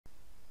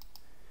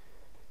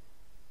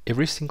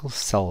every single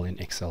cell in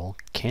Excel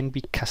can be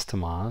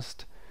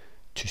customized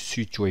to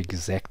suit your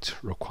exact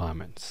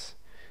requirements.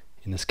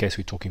 In this case,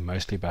 we're talking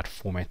mostly about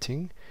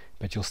formatting,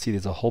 but you'll see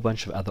there's a whole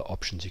bunch of other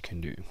options you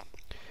can do.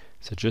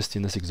 So just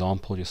in this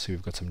example, you'll see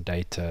we've got some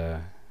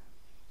data,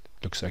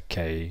 looks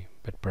okay,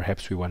 but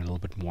perhaps we want a little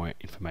bit more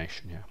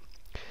information here.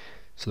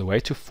 So the way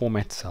to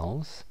format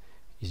cells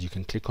is you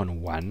can click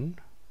on one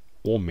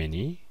or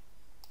many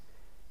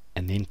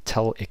and then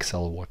tell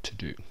Excel what to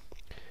do.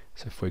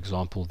 So for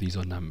example, these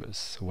are numbers.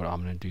 So what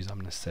I'm going to do is I'm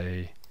going to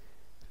say,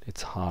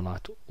 let's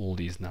highlight all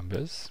these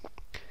numbers.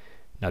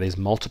 Now there's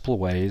multiple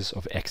ways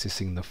of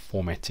accessing the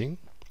formatting.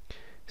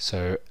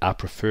 So our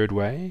preferred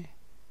way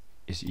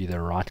is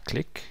either right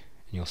click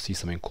and you'll see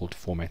something called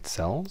format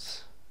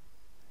cells,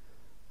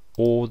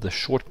 or the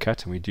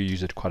shortcut, and we do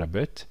use it quite a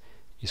bit,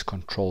 is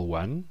Control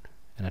 1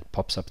 and it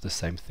pops up the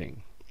same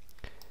thing.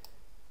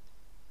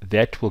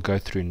 That will go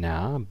through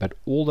now, but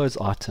all those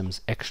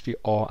items actually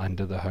are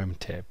under the Home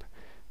tab.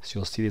 So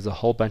you'll see there's a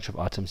whole bunch of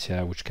items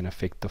here which can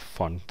affect the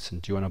font,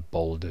 and do you want to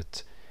bold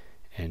it,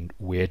 and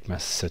where it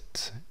must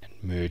sit, and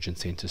merge and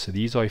center. So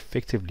these are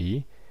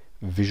effectively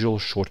visual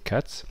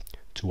shortcuts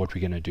to what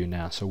we're going to do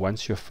now. So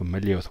once you're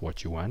familiar with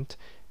what you want,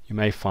 you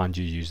may find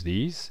you use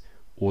these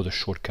or the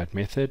shortcut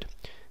method,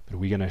 but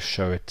we're going to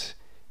show it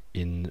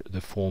in the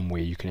form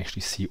where you can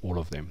actually see all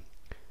of them.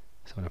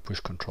 So I'm going to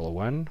push Control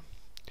 1.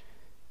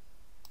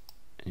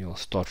 And you'll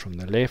start from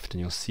the left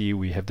and you'll see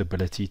we have the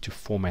ability to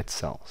format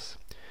cells.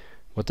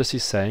 What this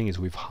is saying is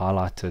we've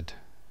highlighted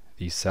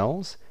these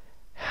cells.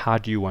 How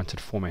do you want it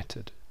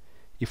formatted?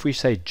 If we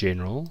say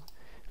general,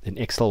 then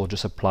Excel will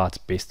just apply its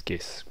best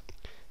guess.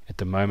 At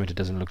the moment it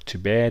doesn't look too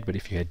bad, but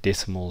if you had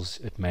decimals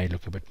it may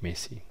look a bit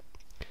messy.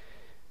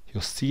 You'll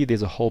see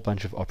there's a whole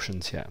bunch of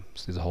options here.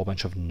 So there's a whole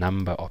bunch of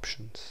number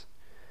options.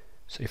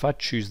 So if I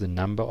choose the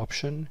number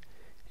option,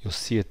 you'll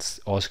see it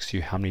asks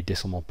you how many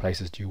decimal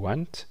places do you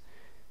want.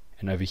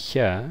 And over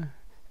here,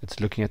 it's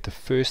looking at the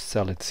first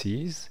cell it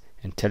sees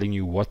and telling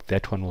you what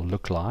that one will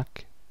look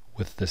like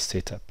with this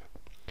setup.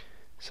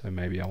 So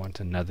maybe I want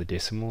another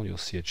decimal. You'll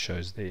see it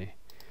shows there.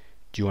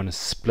 Do you want to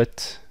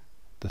split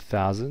the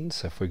thousands?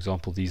 So for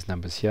example, these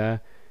numbers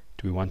here,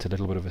 do we want a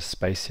little bit of a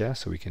space here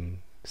so we can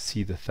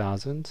see the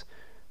thousands?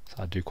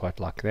 So I do quite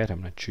like that.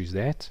 I'm going to choose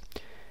that.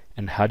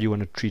 And how do you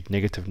want to treat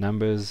negative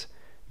numbers?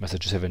 Must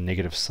it just have a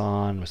negative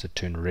sign? Must it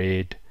turn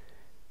red?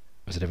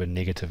 Must it have a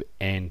negative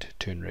and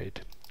turn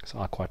red? So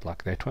I quite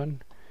like that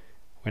one.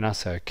 When I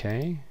say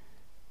OK,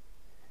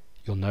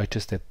 you'll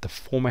notice that the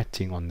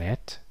formatting on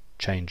that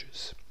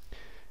changes.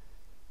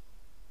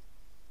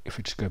 If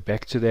we just go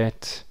back to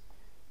that,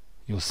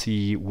 you'll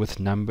see with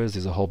numbers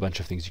there's a whole bunch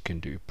of things you can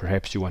do.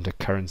 Perhaps you want a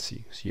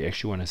currency, so you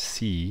actually want to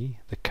see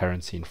the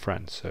currency in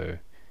front, so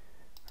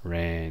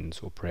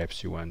rands, or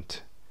perhaps you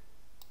want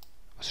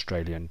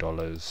Australian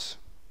dollars,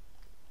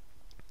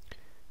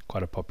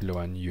 quite a popular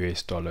one,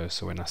 US dollars.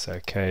 So when I say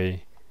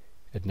OK,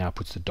 it now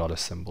puts the dollar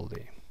symbol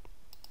there.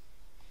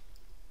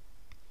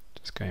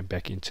 Just going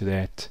back into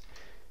that,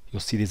 you'll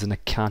see there's an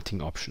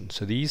accounting option.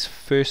 So these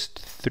first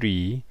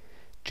three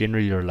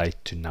generally relate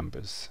to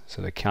numbers.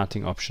 So the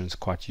accounting option is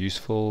quite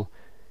useful.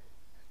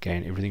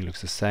 Again, everything looks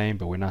the same,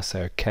 but when I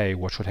say OK,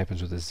 watch what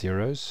happens with the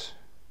zeros.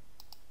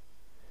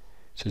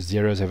 So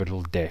zeros have a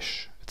little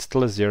dash. It's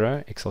still a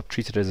zero. Excel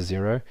treats it as a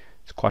zero.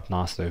 It's quite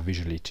nice though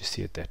visually to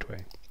see it that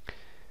way.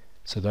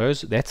 So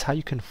that's how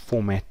you can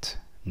format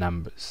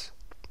numbers.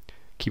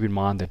 Keep in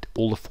mind that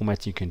all the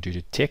formatting you can do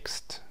to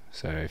text.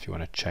 So if you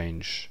want to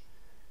change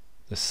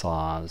the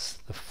size,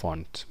 the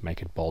font,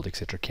 make it bold,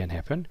 etc., can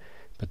happen.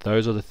 But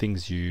those are the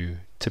things you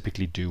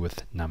typically do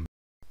with numbers.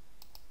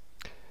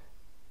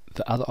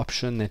 The other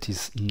option that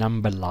is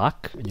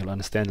number-like, and you'll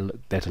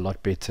understand that a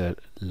lot better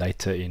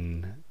later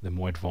in the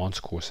more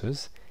advanced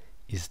courses,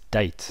 is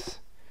dates.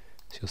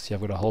 So you'll see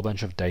I've got a whole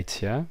bunch of dates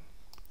here.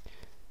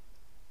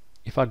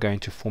 If I go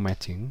into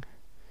formatting,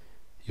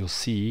 you'll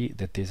see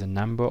that there's a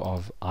number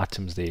of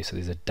items there. So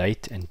there's a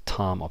date and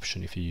time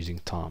option if you're using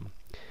time.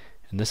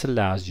 And this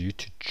allows you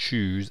to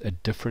choose a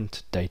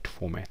different date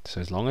format.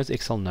 So as long as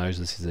Excel knows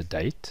this is a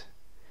date,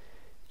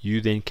 you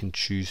then can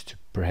choose to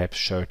perhaps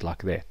show it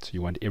like that. So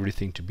you want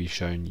everything to be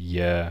shown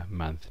year,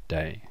 month,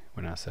 day.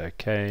 When I say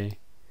OK,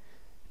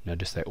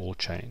 notice they all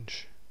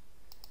change.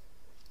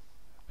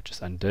 I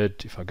just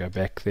undid. If I go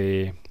back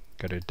there,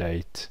 go to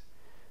date,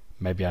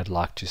 maybe I'd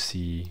like to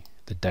see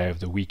the day of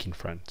the week in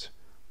front.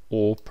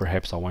 Or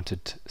perhaps I want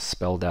it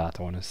spelled out.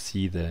 I want to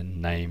see the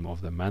name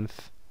of the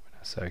month. When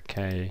I say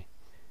OK,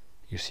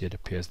 you see it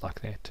appears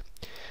like that.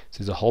 So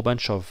there's a whole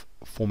bunch of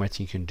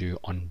formatting you can do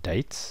on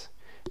dates.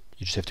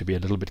 You just have to be a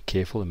little bit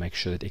careful and make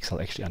sure that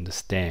Excel actually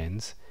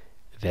understands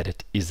that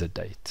it is a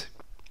date.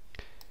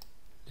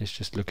 Let's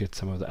just look at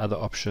some of the other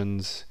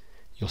options.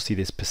 You'll see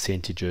there's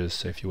percentages,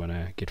 so if you want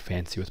to get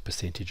fancy with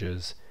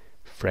percentages,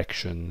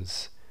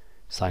 fractions,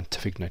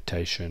 scientific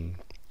notation.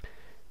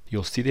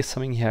 You'll see there's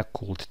something here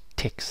called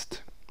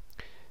text.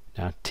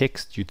 Now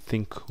text you'd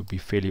think would be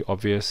fairly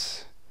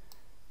obvious.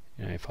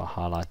 You know, if I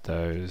highlight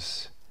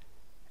those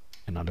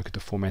and I look at the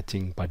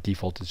formatting, by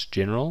default it's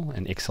general,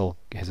 and Excel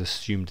has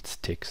assumed it's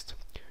text.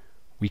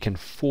 We can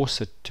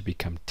force it to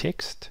become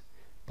text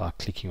by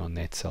clicking on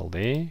that cell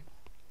there.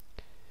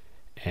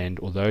 And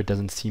although it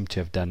doesn't seem to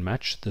have done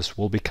much, this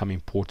will become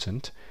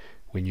important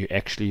when you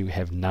actually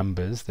have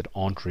numbers that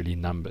aren't really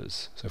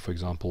numbers. So for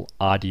example,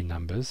 ID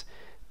numbers,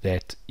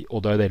 that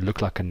although they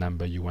look like a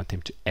number, you want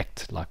them to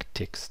act like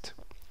text.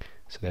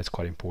 So that's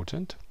quite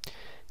important.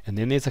 And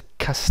then there's a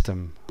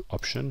custom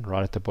option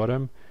right at the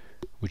bottom,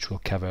 which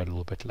we'll cover a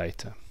little bit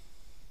later.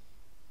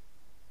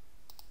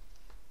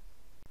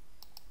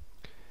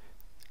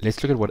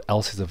 Let's look at what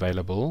else is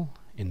available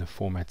in the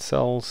format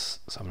cells.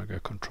 So I'm going to go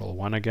Control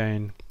 1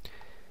 again.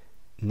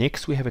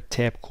 Next we have a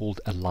tab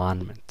called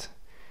alignment.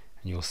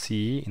 And you'll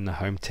see in the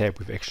home tab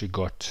we've actually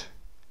got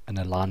an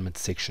alignment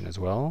section as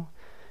well.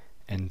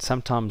 And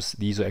sometimes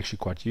these are actually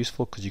quite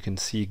useful because you can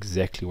see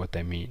exactly what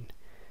they mean.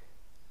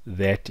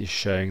 That is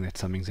showing that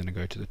something's going to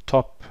go to the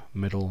top,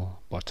 middle,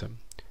 bottom,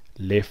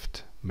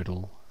 left,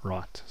 middle,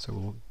 right. So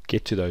we'll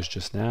get to those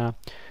just now.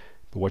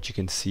 But what you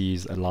can see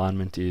is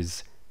alignment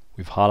is,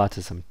 we've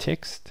highlighted some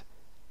text.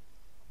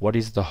 What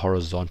is the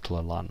horizontal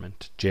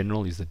alignment?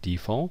 General is the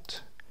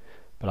default,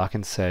 but I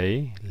can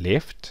say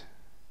left.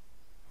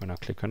 When I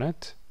click on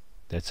it,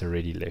 that's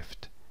already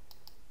left.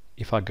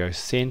 If I go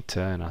center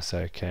and I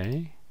say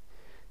OK,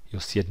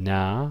 you'll see it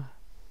now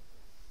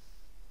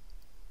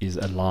is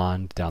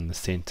aligned down the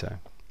center.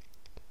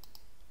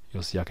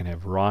 You'll see I can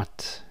have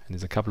right, and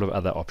there's a couple of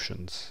other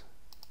options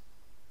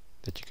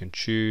that you can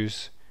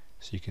choose,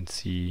 so you can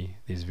see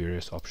there's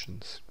various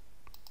options.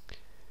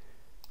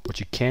 What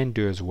you can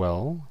do as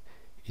well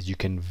is you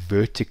can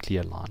vertically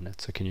align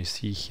it. So can you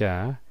see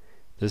here,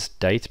 this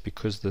date,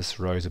 because this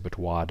row is a bit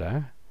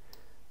wider,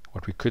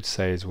 what we could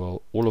say is,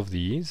 well, all of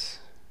these,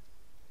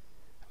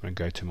 I'm going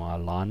to go to my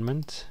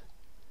alignment,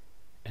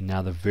 and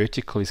now the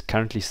vertical is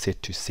currently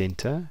set to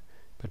center,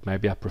 but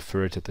maybe I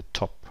prefer it at the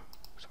top.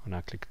 So when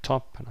I click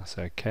top and I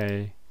say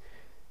OK,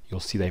 you'll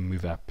see they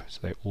move up. So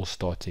they're all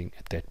starting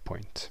at that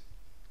point.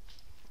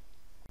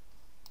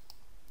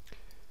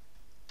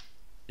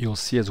 You'll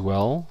see as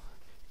well,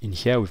 in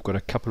here we've got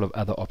a couple of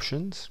other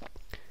options.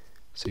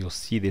 So you'll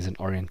see there's an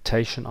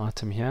orientation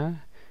item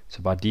here.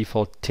 So by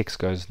default, text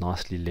goes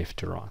nicely left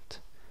to right.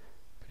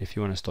 But if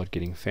you want to start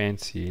getting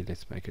fancy,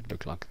 let's make it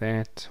look like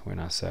that. When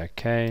I say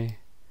OK,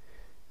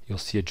 you'll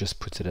see it just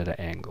puts it at an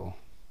angle.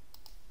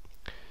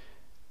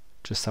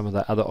 Just some of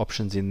the other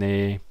options in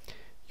there.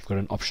 You've got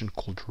an option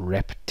called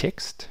wrap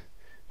text.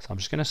 So I'm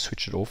just going to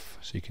switch it off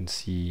so you can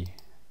see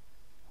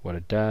what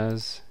it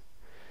does.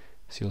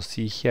 So you'll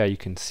see here, you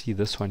can see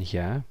this one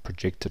here,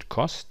 projected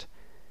cost.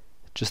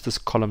 Just this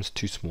column's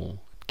too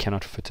small. It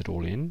cannot fit it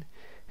all in.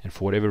 And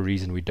for whatever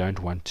reason, we don't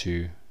want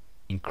to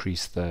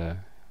increase the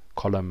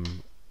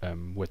column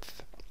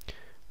width.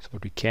 So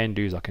what we can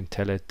do is I can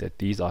tell it that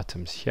these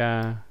items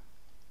here,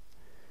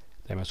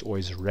 they must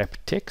always wrap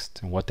text.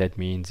 And what that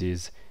means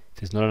is, if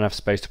there's not enough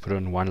space to put it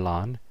on one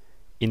line,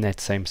 in that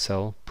same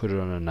cell, put it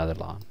on another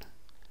line.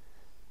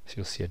 So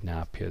you'll see it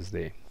now appears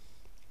there.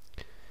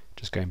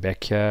 Just going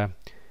back here,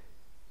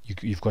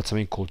 you've got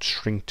something called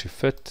shrink to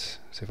fit.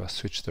 So if I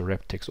switch the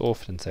wrap text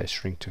off and say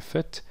shrink to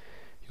fit,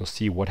 you'll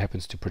see what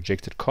happens to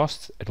projected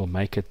cost. It'll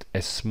make it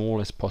as small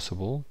as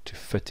possible to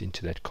fit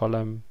into that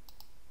column.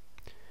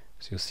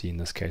 So you'll see in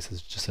this case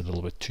it's just a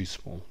little bit too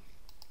small.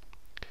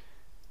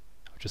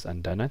 I've just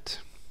undone it.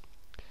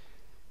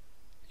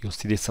 You'll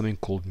see there's something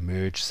called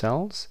merge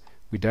cells.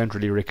 We don't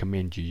really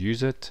recommend you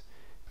use it,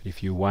 but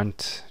if you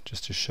want,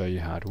 just to show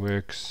you how it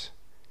works,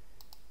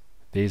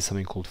 there's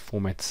something called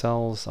format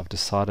cells. I've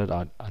decided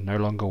I no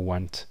longer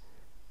want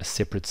a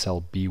separate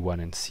cell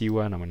B1 and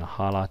C1. I'm going to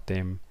highlight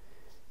them,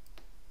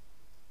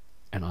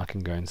 and I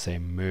can go and say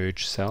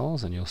merge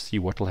cells, and you'll see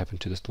what will happen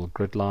to this little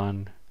grid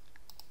line.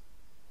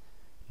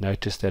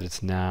 Notice that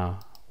it's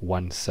now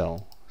one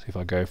cell. So if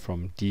I go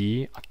from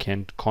D, I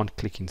can't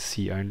click in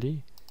C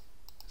only.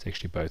 It's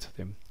actually both of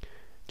them.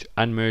 To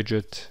unmerge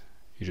it,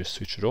 you just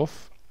switch it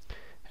off,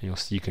 and you'll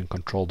see you can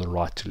control the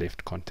right to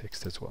left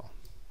context as well.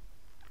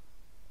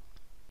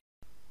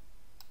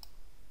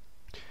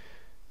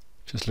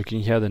 Just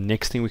looking here, the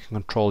next thing we can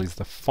control is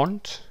the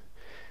font.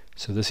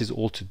 So this is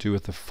all to do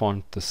with the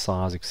font, the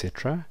size,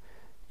 etc.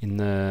 In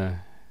the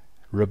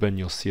ribbon,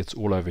 you'll see it's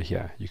all over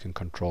here. You can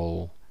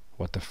control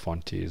what the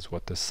font is,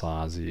 what the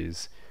size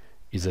is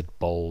it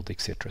bold,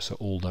 etc. So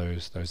all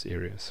those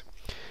areas.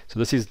 So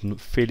this is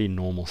fairly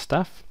normal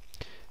stuff.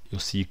 You'll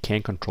see you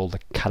can control the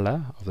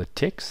color of the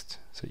text.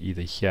 So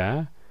either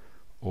here,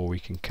 or we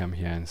can come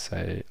here and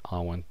say, I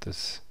want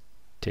this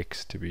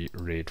text to be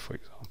red, for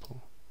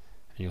example.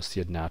 And you'll see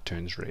it now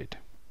turns red.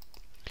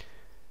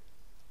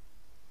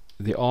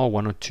 There are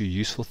one or two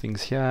useful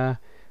things here.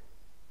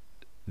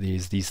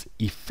 There's these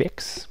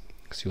effects.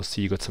 So you'll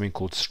see you've got something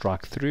called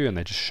strike through, and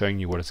they're just showing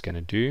you what it's going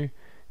to do.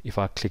 If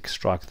I click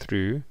strike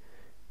through,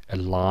 a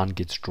line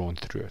gets drawn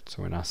through it.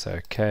 So when I say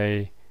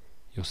OK,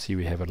 you'll see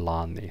we have a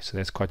line there. So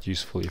that's quite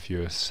useful if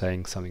you're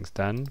saying something's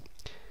done.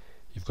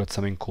 You've got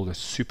something called a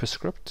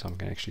superscript. So I'm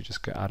going to actually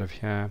just go out of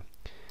here.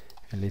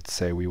 And let's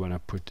say we want to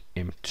put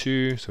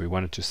M2, so we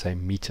wanted to say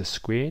meter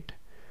squared.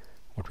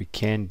 What we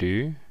can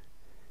do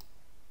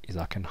is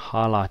I can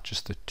highlight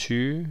just the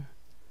 2,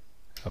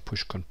 I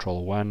push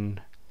Control 1,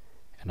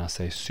 and I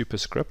say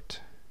superscript,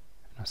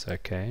 and I say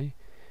OK.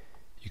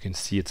 You can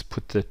see it's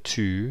put the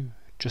 2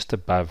 just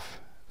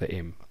above the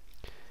M.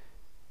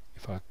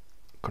 If I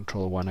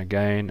Control 1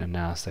 again, and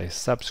now I say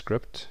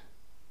subscript,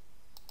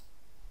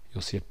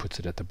 you'll see it puts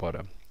it at the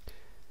bottom.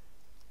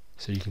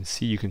 So you can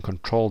see you can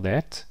control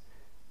that,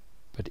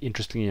 but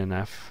interestingly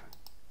enough,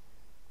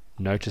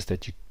 notice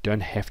that you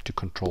don't have to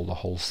control the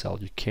whole cell.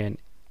 You can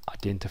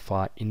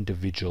identify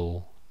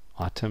individual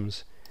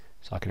items.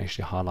 So I can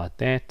actually highlight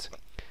that.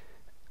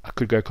 I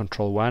could go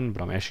Control 1,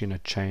 but I'm actually going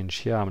to change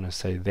here. I'm going to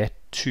say that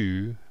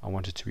 2, I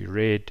want it to be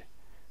red.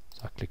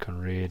 So I click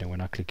on red, and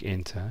when I click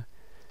enter,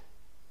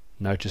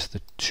 notice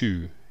the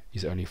 2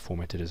 is only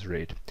formatted as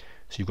red.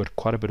 So you've got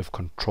quite a bit of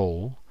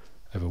control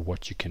over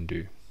what you can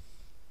do.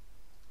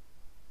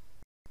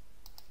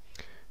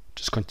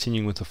 Just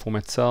continuing with the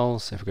format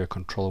cells, so if we go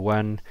Control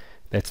 1,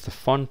 that's the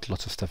font,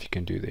 lots of stuff you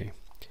can do there.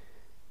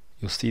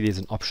 You'll see there's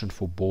an option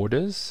for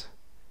borders.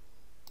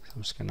 So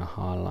I'm just going to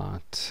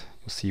highlight,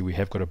 you'll see we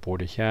have got a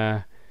border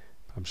here.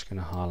 I'm just going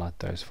to highlight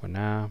those for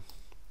now.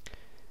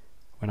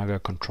 When I go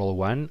Control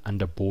 1,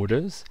 under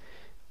borders,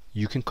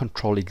 you can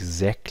control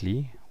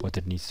exactly what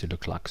it needs to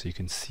look like. So you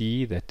can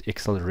see that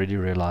Excel already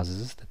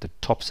realizes that the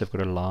tops have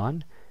got a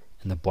line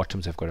and the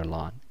bottoms have got a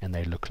line, and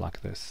they look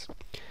like this.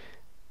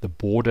 The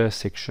border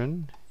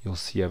section, you'll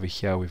see over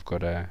here we've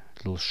got a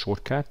little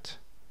shortcut,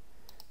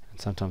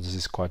 and sometimes this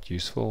is quite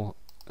useful.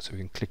 So we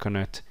can click on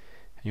it,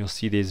 and you'll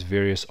see there's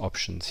various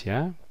options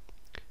here.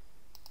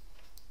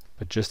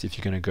 But just if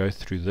you're going to go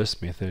through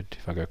this method,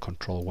 if I go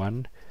Control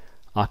 1,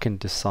 I can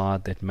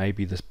decide that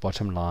maybe this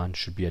bottom line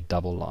should be a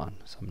double line.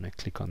 So I'm going to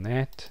click on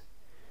that,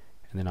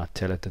 and then I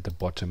tell it that the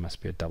bottom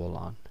must be a double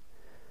line.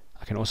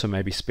 I can also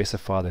maybe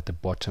specify that the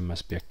bottom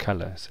must be a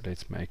color. So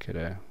let's make it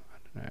a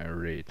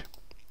red.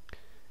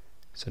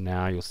 So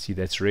now you'll see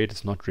that's red.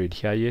 It's not red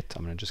here yet.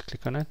 I'm going to just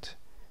click on it.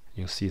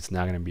 You'll see it's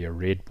now going to be a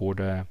red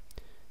border.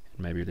 And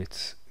maybe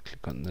let's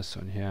click on this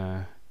one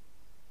here.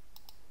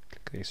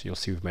 Click there. So you'll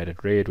see we've made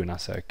it red. When I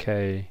say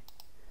OK,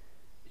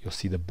 you'll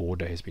see the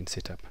border has been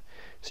set up.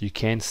 So you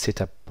can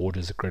set up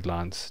borders, grid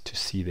lines, to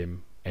see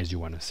them as you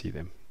want to see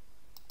them.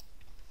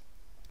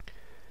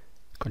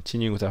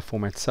 Continuing with our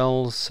format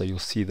cells, so you'll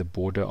see the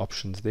border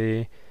options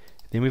there.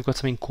 Then we've got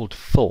something called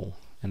fill,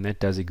 and that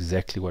does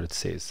exactly what it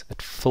says.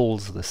 It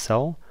fills the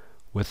cell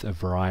with a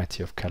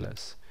variety of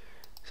colors.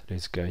 So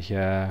let's go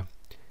here,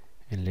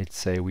 and let's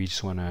say we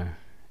just want to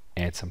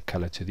add some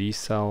color to these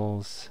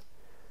cells.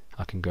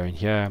 I can go in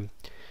here.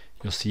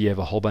 You'll see you have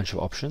a whole bunch of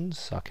options.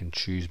 So I can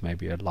choose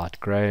maybe a light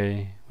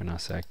gray. When I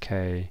say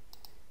OK,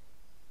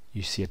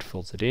 you see it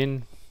fills it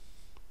in.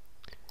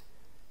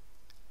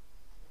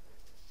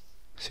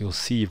 So you'll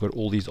see you've got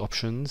all these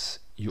options.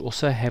 You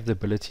also have the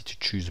ability to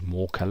choose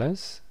more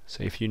colors.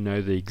 So if you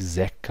know the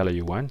exact color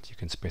you want, you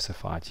can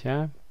specify it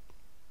here.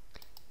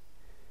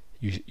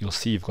 You'll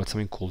see you've got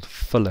something called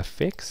fill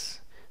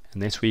effects,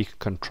 and that's where you can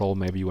control,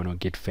 maybe you want to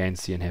get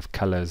fancy and have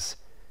colors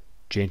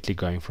gently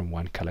going from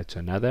one color to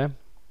another.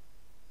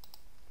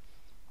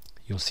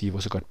 You'll see you've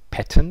also got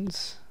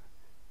patterns.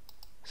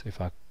 So if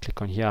I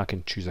click on here, I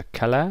can choose a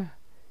color,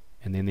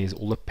 and then there's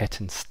all the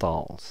pattern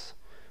styles.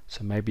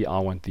 So maybe I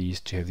want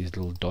these to have these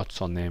little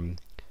dots on them,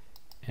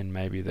 and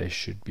maybe they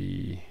should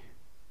be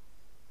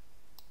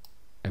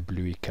a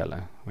bluey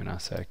color. When I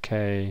say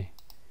OK,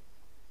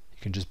 you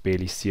can just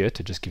barely see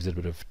it. It just gives it a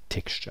bit of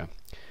texture.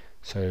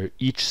 So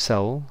each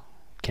cell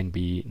can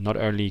be, not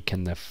only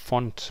can the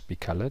font be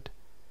colored,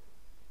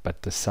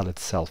 but the cell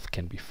itself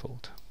can be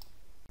filled.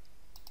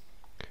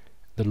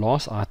 The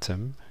last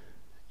item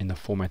in the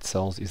format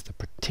cells is the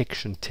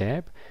protection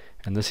tab,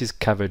 and this is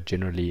covered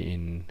generally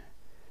in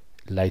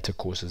later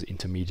courses,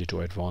 intermediate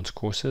or advanced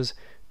courses.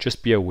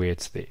 Just be aware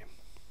it's there.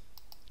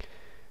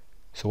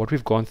 So what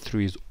we've gone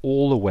through is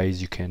all the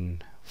ways you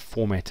can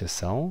format a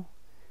cell.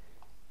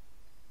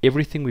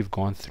 Everything we've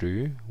gone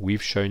through,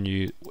 we've shown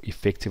you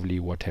effectively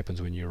what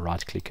happens when you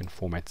right click and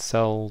format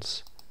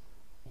cells,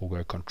 or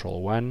go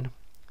Control 1.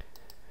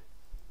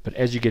 But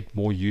as you get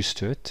more used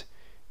to it,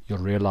 you'll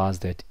realize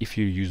that if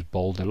you use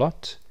bold a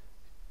lot,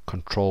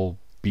 Control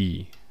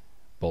B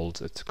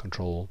bolds it,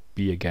 Control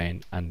B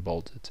again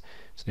unbolds it.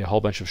 So there are a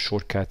whole bunch of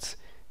shortcuts.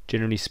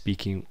 Generally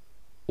speaking,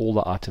 all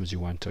the items you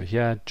want are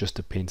here, just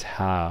depends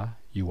how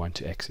you want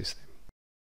to access them.